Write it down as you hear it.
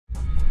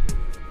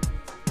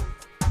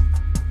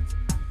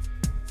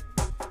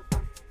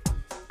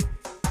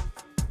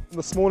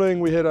This morning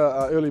we had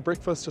an early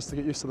breakfast just to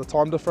get used to the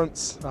time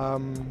difference.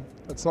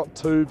 It's not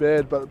too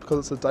bad, but because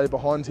it's a day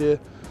behind here,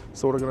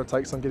 sort of going to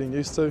take some getting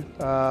used to.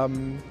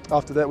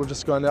 After that, we're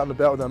just going out and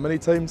about with our mini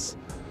teams,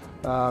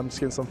 just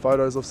getting some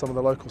photos of some of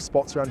the local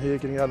spots around here,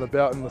 getting out and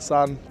about in the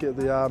sun, get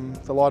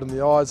the light in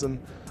the eyes, and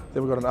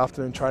then we've got an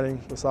afternoon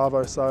training with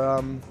Savo.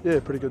 So yeah,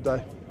 pretty good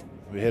day.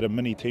 We had a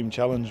mini team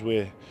challenge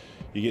where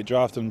you get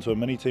drafted into a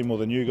mini team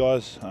with the new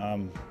guys. Our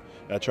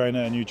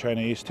new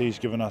trainer ST's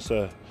given us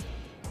a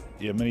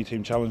mini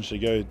team challenge to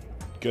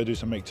go do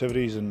some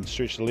activities and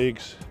stretch the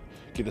legs,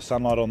 get the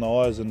sunlight on the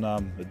eyes, and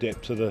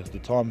adapt to the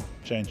time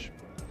change.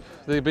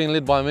 They're being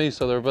led by me,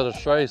 so they're a bit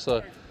astray.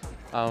 So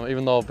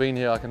even though I've been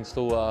here, I can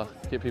still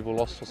get people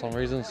lost for some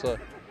reason. So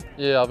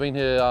yeah, I've been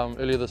here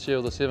earlier this year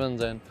with the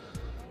Sevens, and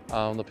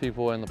the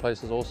people and the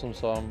place is awesome.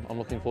 So I'm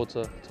looking forward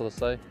to this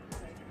day.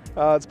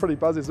 It's pretty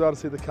buzzy as well to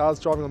see the cars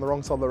driving on the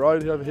wrong side of the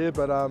road over here,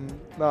 but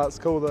no, it's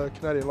cool. The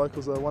Canadian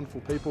locals are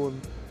wonderful people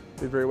and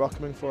they're very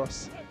welcoming for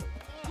us.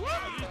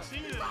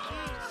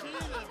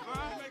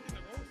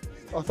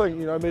 I think,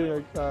 you know,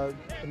 meeting a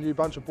new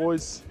bunch of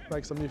boys,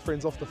 make some new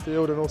friends off the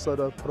field, and also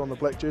to put on the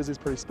black jersey is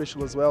pretty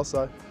special as well.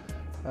 So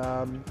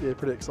yeah,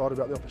 pretty excited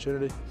about the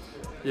opportunity.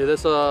 Yeah,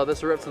 that's a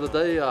wrap for the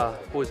day.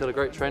 Boys had a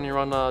great training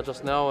run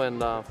just now,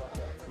 and a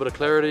bit of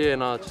clarity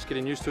and just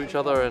getting used to each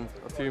other and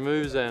a few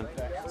moves, and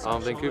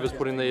Vancouver's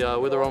putting the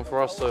weather on for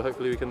us, so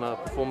hopefully we can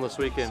perform this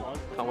weekend.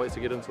 Can't wait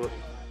to get into it.